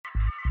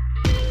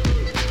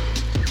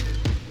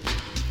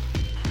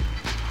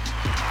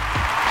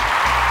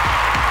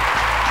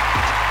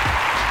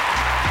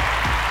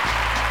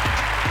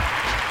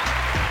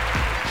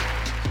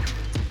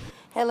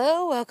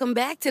Hello, welcome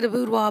back to the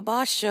Boudoir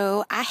Boss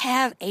Show. I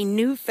have a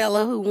new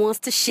fella who wants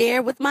to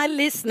share with my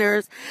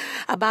listeners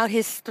about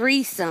his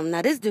threesome.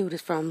 Now, this dude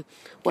is from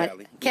what?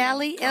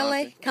 Cali,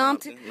 L.A.,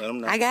 Compton. Let him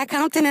know. I got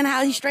Compton, and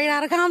how he's straight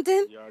out of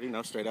Compton? You already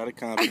know, straight out of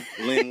Compton.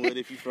 Linwood,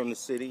 if you're from the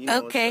city. You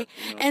know Okay,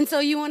 and so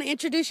you want to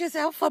introduce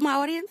yourself for my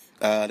audience?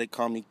 They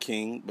call me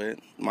King, but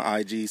my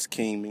IG's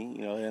King Me.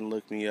 You know, and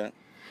look me up.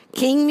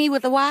 King Me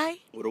with a Y?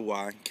 With a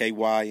Y.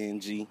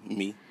 K-Y-N-G,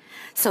 me.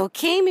 So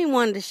Kimi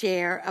wanted to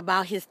share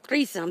about his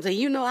threesomes, and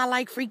you know I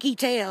like freaky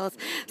tales,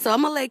 so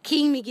I'm gonna let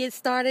Kimi get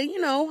started. You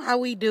know how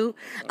we do.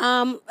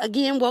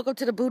 Again, welcome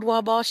to the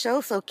Boudoir Boss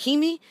Show. So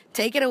Kimi,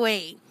 take it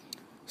away.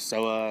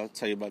 So I'll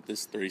tell you about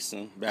this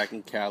threesome. Back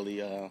in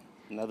Cali,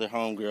 another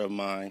homegirl of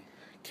mine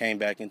came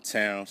back in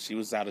town. She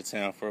was out of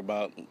town for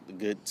about a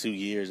good 2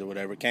 years or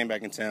whatever. Came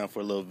back in town for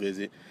a little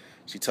visit.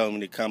 She told me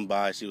to come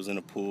by. She was in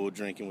the pool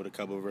drinking with a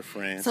couple of her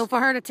friends. So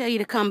for her to tell you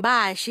to come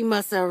by, she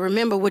must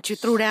remember what you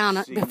threw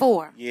down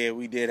before. Yeah,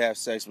 we did have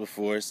sex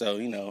before, so,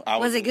 you know.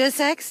 Was it good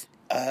sex?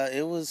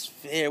 It was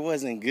fair. It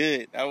wasn't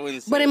good. I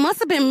wouldn't say. But it must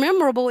have been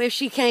memorable if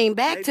she came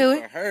back to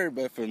it. For her,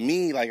 but for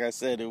me, like I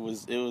said, it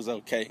was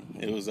okay.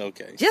 It was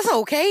okay. Just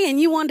okay,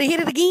 and you wanted to hit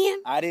it again?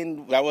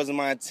 That wasn't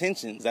my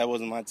intentions.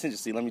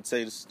 See, let me tell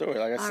you the story.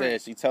 Like I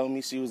said, She told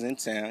me she was in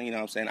town, you know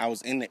what I'm saying? I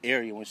was in the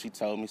area when she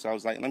told me, so I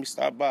was like, let me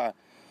stop by.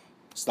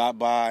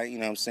 You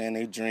know what I'm saying?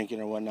 They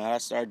drinking or whatnot. I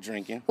started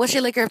drinking. What's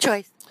your liquor of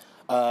choice?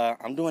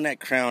 I'm doing that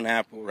Crown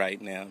Apple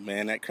right now,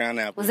 man. That Crown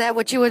Apple. Was that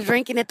what you were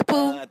drinking at the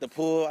pool? At the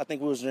pool, I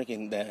think we was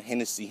drinking the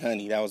Hennessy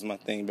Honey. That was my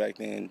thing back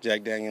then.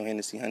 Jack Daniel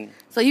Hennessy Honey.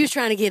 So you was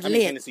trying to get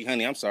lit? Hennessy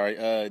Honey, I'm sorry.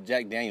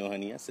 Jack Daniel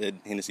Honey. I said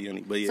Hennessy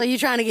Honey, but yeah. So you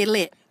trying to get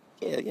lit?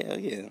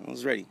 Yeah. I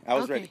was ready. I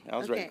was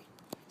ready.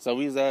 So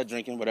we was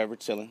drinking, whatever,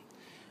 chilling.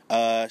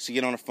 She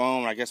get on the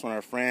phone. I guess one of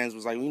her friends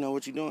was like, you know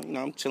what you doing? You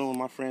know, I'm chilling with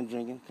my friend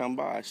drinking. Come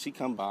by. She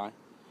come by.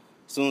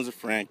 As soon as a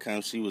friend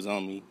comes, she was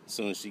on me. As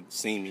soon as she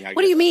seen me.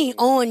 What do you mean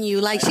on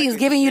you? Like she was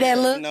giving you that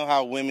look? You know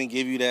how women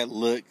give you that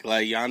look?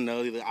 Like, y'all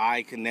know the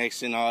eye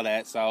connection, all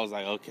that. So I was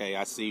like, okay,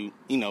 I see,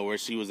 you know, where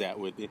she was at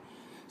with it.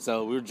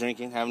 So we were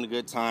drinking, having a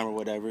good time or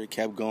whatever. It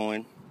kept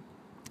going.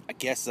 I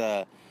guess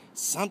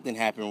something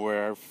happened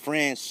where her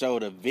friend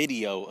showed a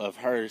video of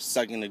her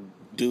sucking the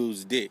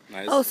dude's dick.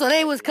 Like, so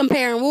they was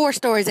comparing war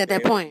stories at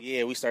that point.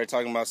 Yeah, we started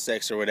talking about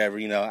sex or whatever,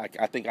 you know.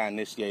 I think I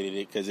initiated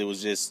it because it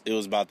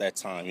was about that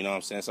time, you know what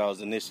I'm saying? So I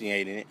was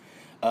initiating it.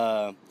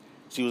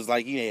 She was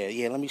like,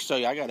 yeah, let me show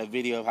you. I got a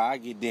video of how I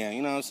get down,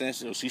 you know what I'm saying?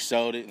 So she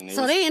showed it. And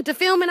they into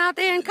filming out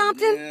there in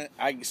Compton?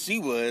 Yeah, she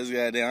was,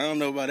 goddamn. I don't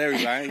know about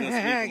everybody. I ain't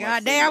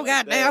gonna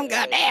speak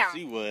goddamn.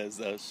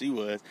 She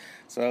was.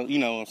 So, you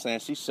know what I'm saying?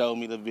 She showed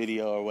me the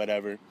video or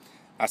whatever.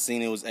 I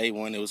seen it was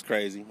A1. It was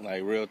crazy.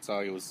 Like, real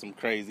talk, it was some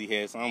crazy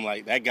head. So I'm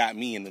like, that got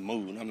me in the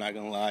mood. I'm not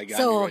going to lie.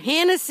 So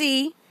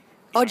Hennessy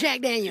or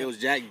Jack Daniels? It was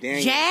Jack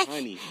Daniels. Jack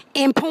honey.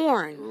 and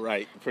porn.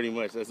 Right, pretty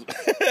much. That's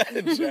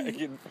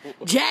Jack and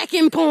porn. Jack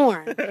and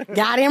porn.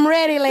 Got him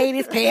ready,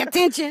 ladies. Pay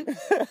attention.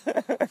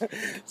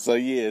 So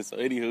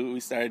anywho, we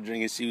started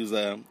drinking. She was,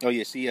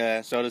 she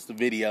showed us the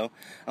video.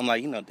 I'm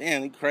like, you know,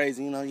 damn, you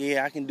crazy. You know,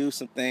 yeah, I can do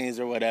some things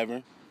or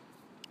whatever.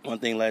 One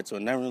thing led to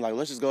another. Like,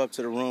 let's just go up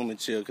to the room and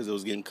chill because it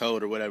was getting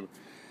cold or whatever.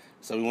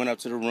 So we went up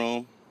to the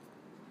room.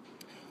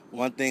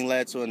 One thing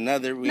led to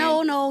another.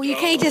 No, you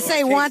can't just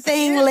say one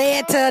thing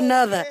led to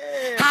another.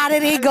 How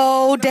did it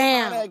go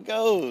down? How that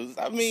goes.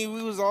 I mean,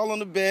 we was all on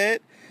the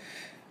bed.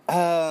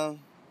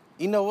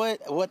 You know what?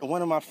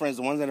 One of my friends,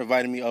 the ones that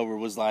invited me over,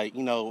 was like,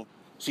 you know,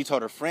 she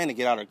told her friend to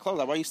get out of her clothes.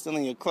 Like, why are you still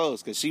in your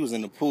clothes? Because she was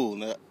in the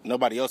pool.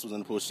 Nobody else was in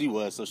the pool. She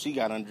was. So she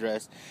got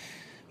undressed.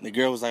 The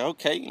girl was like,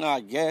 okay, you know, I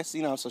guess,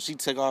 you know, so she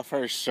took off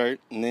her shirt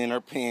and then her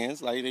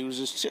pants, like, they was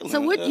just chilling.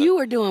 So what you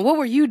were doing? What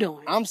were you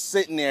doing? I'm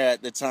sitting there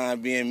at the time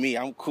being me.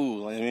 I'm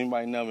cool. Like,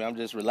 anybody know me, I'm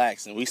just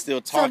relaxing. We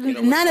still talking.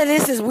 So none of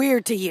this is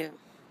weird to you?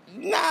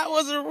 Nah, it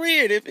wasn't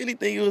weird. If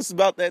anything, it was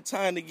about that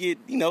time to get,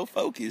 you know,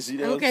 focused. You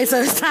know. Okay,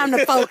 so it's time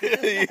to focus.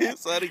 Yeah,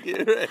 it's time to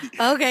get ready.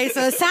 Okay,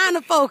 so it's time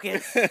to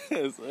focus. So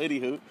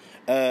anywho,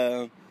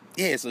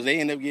 so they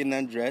end up getting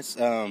undressed.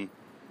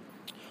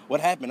 What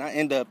happened?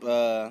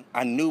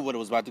 I knew what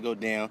was about to go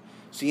down.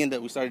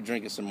 We started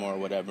drinking some more or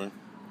whatever.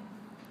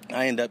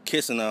 I ended up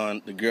kissing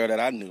on the girl that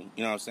I knew.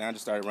 You know what I'm saying? I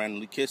just started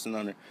randomly kissing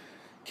on her.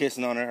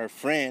 Her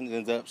friend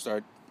ends up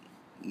start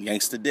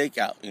gangsta dick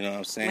out. You know what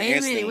I'm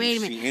saying? Wait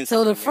a minute.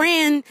 So the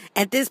friend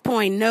at this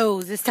point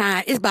knows it's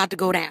about to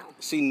go down.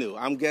 She knew.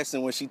 I'm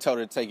guessing when she told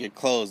her to take her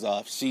clothes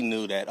off, she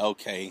knew that,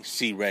 okay,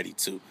 she ready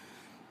to.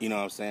 You know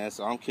what I'm saying?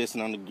 So I'm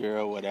kissing on the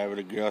girl, whatever.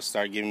 The girl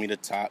started giving me the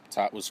top.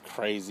 Top was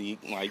crazy.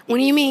 Like, what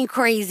do you mean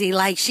crazy?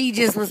 Like she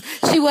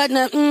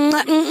wasn't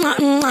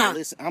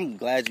Listen, I'm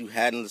glad you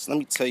hadn't listened. Let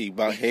me tell you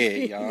about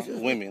head, y'all.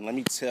 Women, let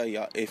me tell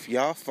y'all. If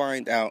y'all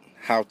find out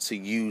how to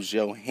use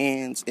your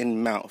hands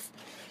and mouth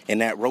and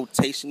that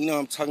rotation. You know what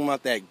I'm talking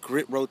about? That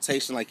grip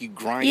rotation, like you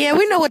grind. Yeah,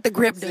 we know what the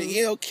grip do.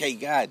 Yeah, okay,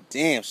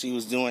 goddamn, she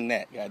was doing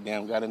that.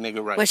 Goddamn, got a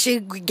nigga right. Was she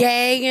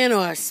gagging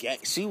or? Yeah,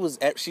 she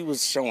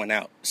was showing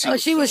out.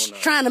 She was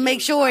trying to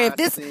make sure if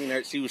this.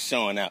 She was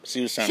showing out.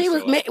 She was trying to show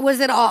out. Was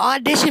it an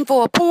audition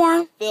for a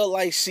porn? I feel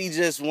like she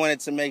just wanted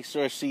to make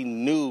sure she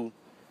knew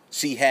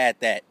she had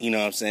that, you know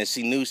what I'm saying?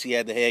 She knew she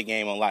had the head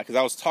game on lock. Because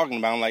I was talking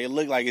about it, I'm like, it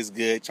looked like it's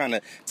good. Trying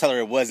to tell her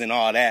it wasn't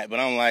all that. But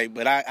I'm like,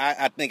 but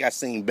I think I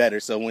seen better.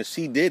 So when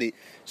she did it,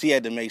 she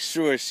had to make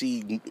sure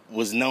she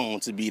was known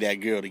to be that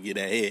girl to get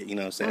that head, you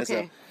know what I'm saying?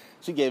 Okay. So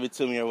she gave it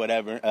to me or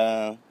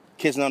whatever.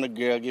 Kissing on the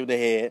girl, give the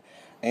head.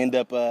 End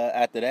up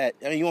after that.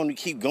 I mean, you want me to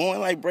keep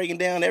going, like breaking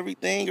down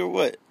everything or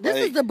what? This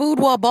like, is the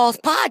Boudoir Boss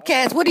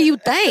podcast. What do you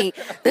think?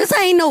 This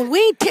ain't we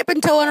ain't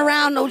tipping-toeing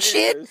around no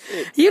shit.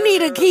 You need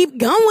to keep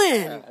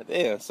going.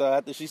 Yeah, so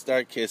after she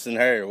started kissing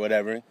her or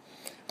whatever.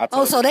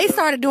 So they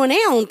started doing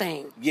their own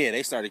thing. Yeah,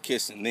 they started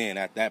kissing then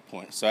at that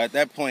point. So at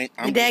that point,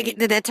 did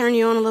that turn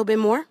you on a little bit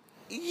more?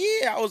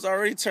 Yeah, I was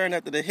already turned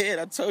after the head.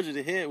 I told you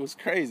the head was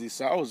crazy,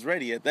 so I was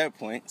ready at that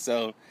point.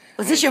 So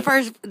was this your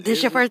first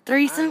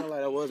threesome? I know,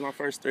 like, that was my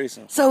first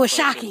threesome. So it was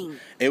shocking.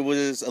 It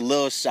was a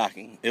little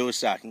shocking. It was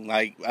shocking.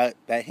 Like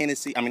that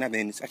Hennessy. I mean, not the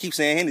Hennessy. I keep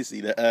saying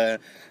Hennessy. The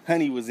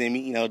honey was in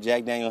me. You know,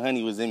 Jack Daniel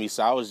honey was in me.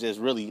 So I was just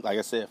really, like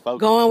I said, focused.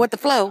 Going with the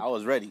flow. I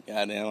was ready.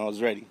 Goddamn, I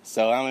was ready.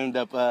 So I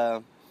ended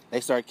up. They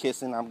started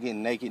kissing. I'm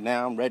getting naked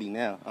now. I'm ready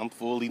now. I'm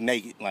fully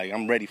naked. Like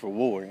I'm ready for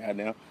war.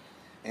 Goddamn.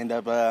 End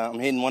up, I'm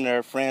hitting one of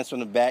her friends from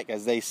the back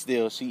as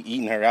she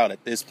eating her out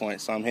at this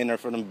point. So I'm hitting her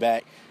from the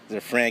back. Their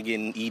friend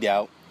getting eat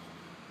out.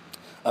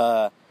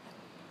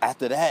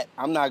 After that,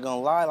 I'm not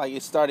gonna lie, like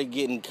it started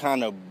getting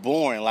kind of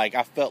boring. Like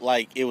I felt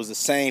like it was the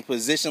same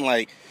position.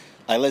 Like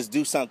let's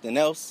do something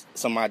else.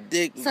 So my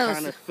dick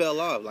kind of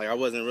fell off. Like I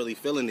wasn't really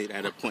feeling it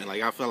at a point.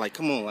 Like I felt like,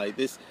 come on, like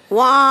this.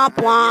 Womp womp.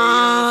 You know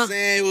what I'm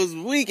saying? It was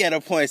weak at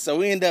a point. So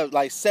we ended up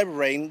like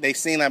separating. They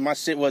seen like my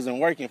shit wasn't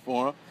working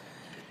for them.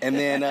 And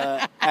then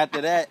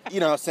after that, you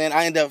know what I'm saying,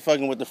 I ended up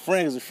fucking with the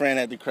friend because the friend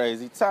had the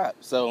crazy top.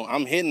 So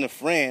I'm hitting the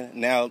friend.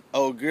 Now,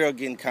 old girl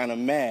getting kind of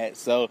mad.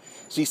 So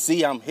she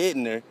see I'm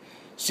hitting her.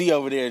 She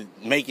over there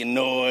making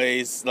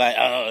noise, like,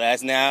 oh,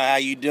 that's now how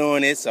you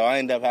doing it. So I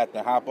ended up having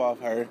to hop off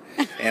her.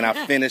 And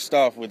I finished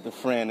off with the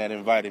friend that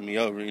invited me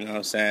over, you know what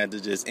I'm saying, to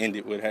just end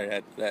it with her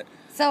after that.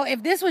 So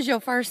if this was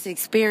your first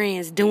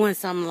experience doing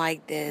something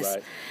like this,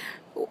 right.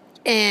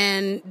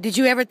 And did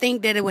you ever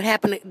think that it would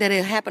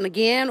happen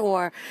again,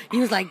 or you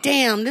was like,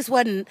 damn, this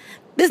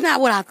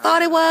not what I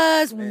thought it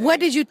was?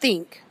 What did you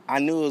think? I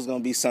knew it was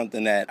gonna be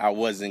something that I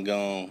wasn't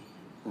gonna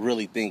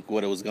really think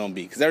what it was gonna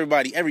be, because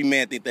every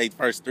man think they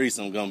first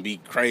threesome gonna be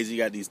crazy.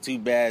 You got these two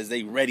bads,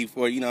 they ready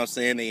for it, you know what I'm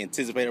saying, they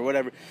anticipate or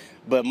whatever.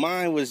 But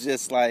mine was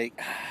just like,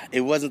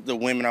 it wasn't the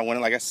women I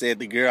wanted. Like I said,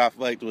 the girl I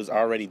fucked was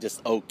already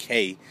just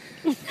okay.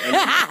 And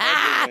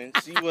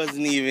the other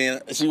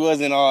one, she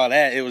wasn't all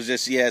that. It was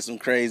just she had some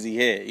crazy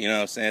head, you know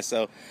what I'm saying?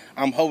 So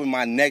I'm hoping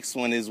my next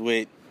one is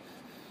with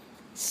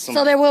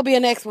So there will be a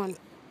next one.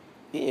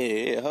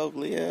 Yeah,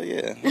 hopefully, yeah.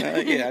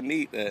 Yeah, I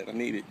need that. I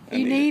need it.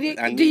 You need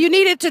it? Do you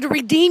need it to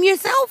redeem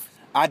yourself?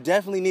 I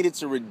definitely needed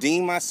to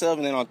redeem myself,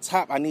 and then on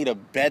top, I need a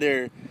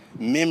better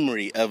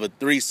memory of a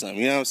threesome.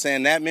 You know what I'm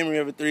saying? That memory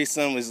of a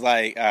threesome is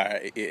like, all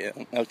right, yeah,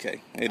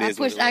 okay, I can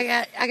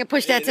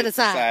push that to the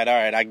side. All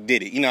right, I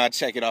did it. You know, I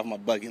check it off my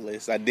bucket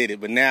list. I did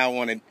it, but now I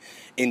want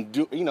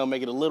to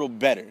make it a little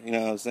better. You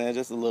know what I'm saying?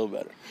 Just a little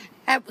better.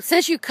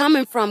 Since you're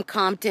coming from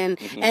Compton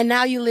and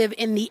now you live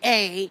in the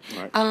A,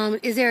 right.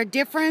 Is there a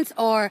difference,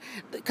 or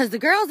because the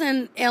girls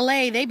in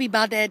LA, they be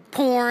about that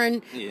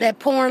porn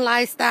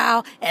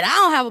lifestyle, and I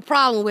don't have a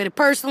problem with it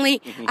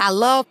personally. I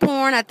love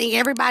porn. I think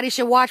everybody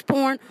should watch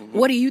porn.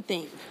 What do you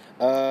think?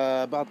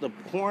 About the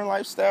porn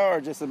lifestyle,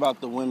 or just about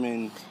the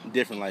women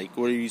different? Like,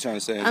 what are you trying to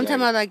say? I'm talking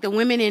about like the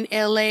women in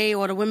LA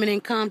or the women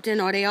in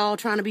Compton. Are they all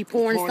trying to be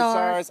porn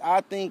stars?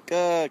 I think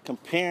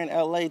comparing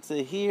LA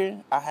to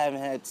here, I haven't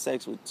had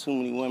sex with too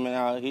many women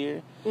out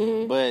here.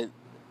 But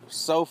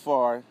so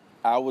far,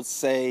 I would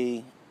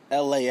say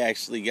LA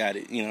actually got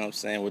it, you know what I'm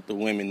saying, with the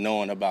women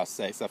knowing about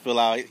sex. I feel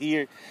out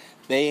here,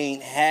 they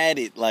ain't had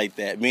it like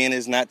that. Man,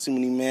 there's not too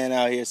many men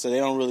out here, so they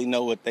don't really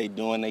know what they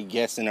doing. They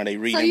guessing or they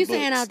reading books. So you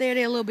saying out there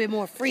they're a little bit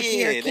more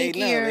freakier, kinkier?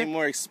 Yeah, they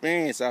more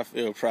experienced, I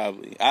feel,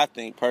 probably. I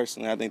think they're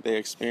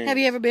experienced. Have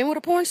you ever been with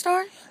a porn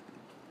star?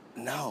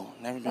 No,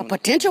 never been. A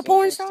potential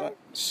porn star?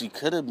 She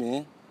could have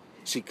been.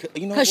 She could,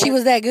 you know, because she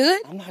was that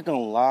good? I'm not gonna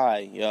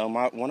lie, yo.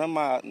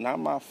 Not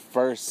my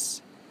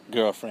first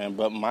girlfriend,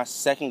 but my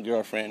second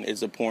girlfriend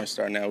is a porn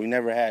star now. We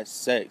never had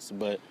sex,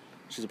 but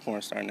she's a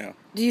porn star now.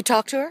 Do you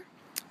talk to her?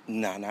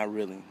 No, not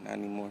really. Not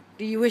anymore.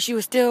 Do you wish you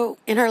were still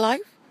in her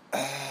life?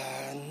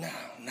 No,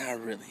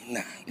 not really.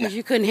 Nah. Because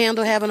you couldn't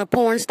handle having a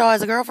porn star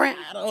as a girlfriend?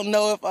 I don't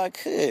know if I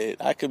could.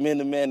 I commend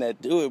the men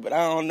that do it, but I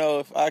don't know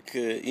if I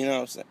could. You know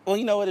what I'm saying? Well,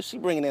 you know what? If she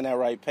bringing in that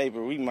right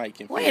paper, we might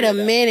can figure it out.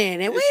 Wait a minute.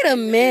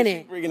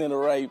 If she bringing in the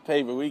right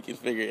paper, we can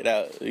figure it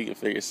out. We can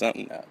figure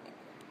something out.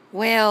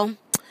 Well,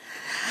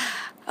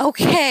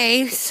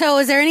 Okay, so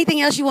is there anything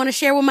else you want to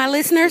share with my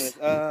listeners?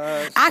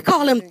 I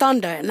call him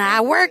Thunder. Now,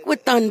 I work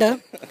with Thunder,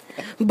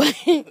 but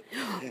give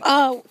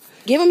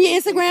him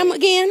your Instagram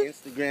again.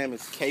 Instagram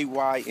is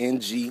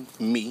KYNG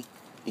me.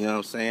 You know what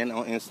I'm saying?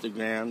 On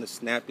Instagram, the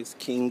snap is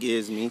King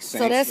Is Me.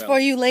 So that's for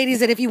you ladies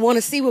that if you want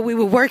to see what we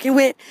were working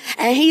with,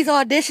 and he's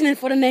auditioning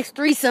for the next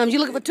threesomes. You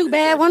looking for 2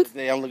 bad ones?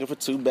 Yeah, I'm looking for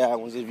 2 bad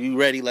ones. If you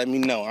ready, let me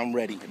know. I'm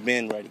ready.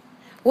 Been ready.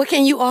 What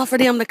can you offer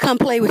them to come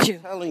play with you?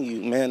 I'm telling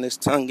you, man, this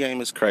tongue game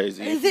is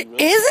crazy. Is it?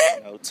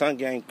 No, tongue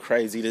game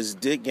crazy. This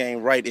dick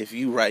game right if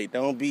you right.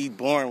 Don't be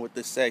born with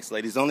the sex,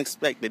 ladies. Don't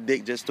expect the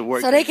dick just to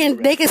work. So they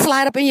can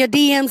slide up in your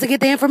DMs to get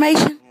the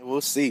information? We'll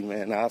see,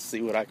 man. I'll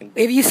see what I can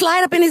do. If you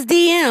slide up in his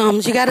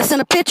DMs, you got to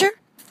send a picture?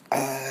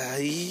 Nah,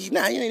 you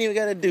ain't even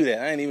got to do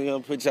that. I ain't even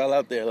going to put y'all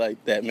out there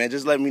like that, man.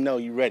 Just let me know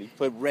you ready.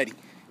 Put ready.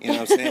 You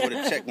know what I'm saying?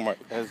 With a check mark.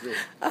 That's it.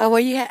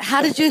 Well,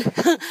 how did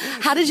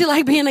you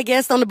like being a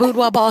guest on the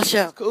Boudoir Ball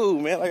Show? Cool,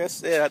 man. Like I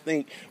said, I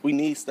think we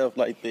need stuff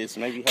like this.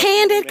 Maybe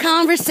candid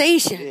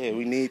conversation. Yeah,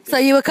 we need this. So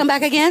you will come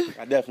back again?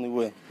 I definitely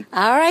will.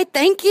 All right.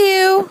 Thank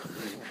you.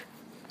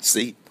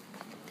 See.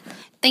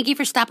 Thank you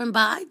for stopping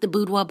by the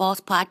Boudoir Boss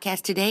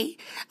podcast today.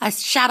 A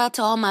shout out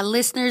to all my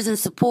listeners and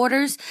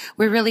supporters.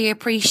 We really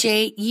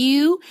appreciate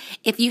you.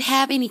 If you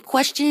have any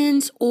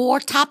questions or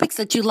topics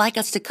that you'd like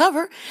us to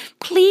cover,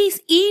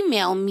 please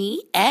email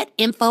me at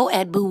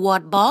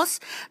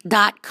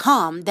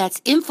info@boudoirboss.com.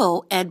 That's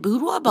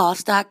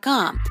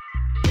info@boudoirboss.com.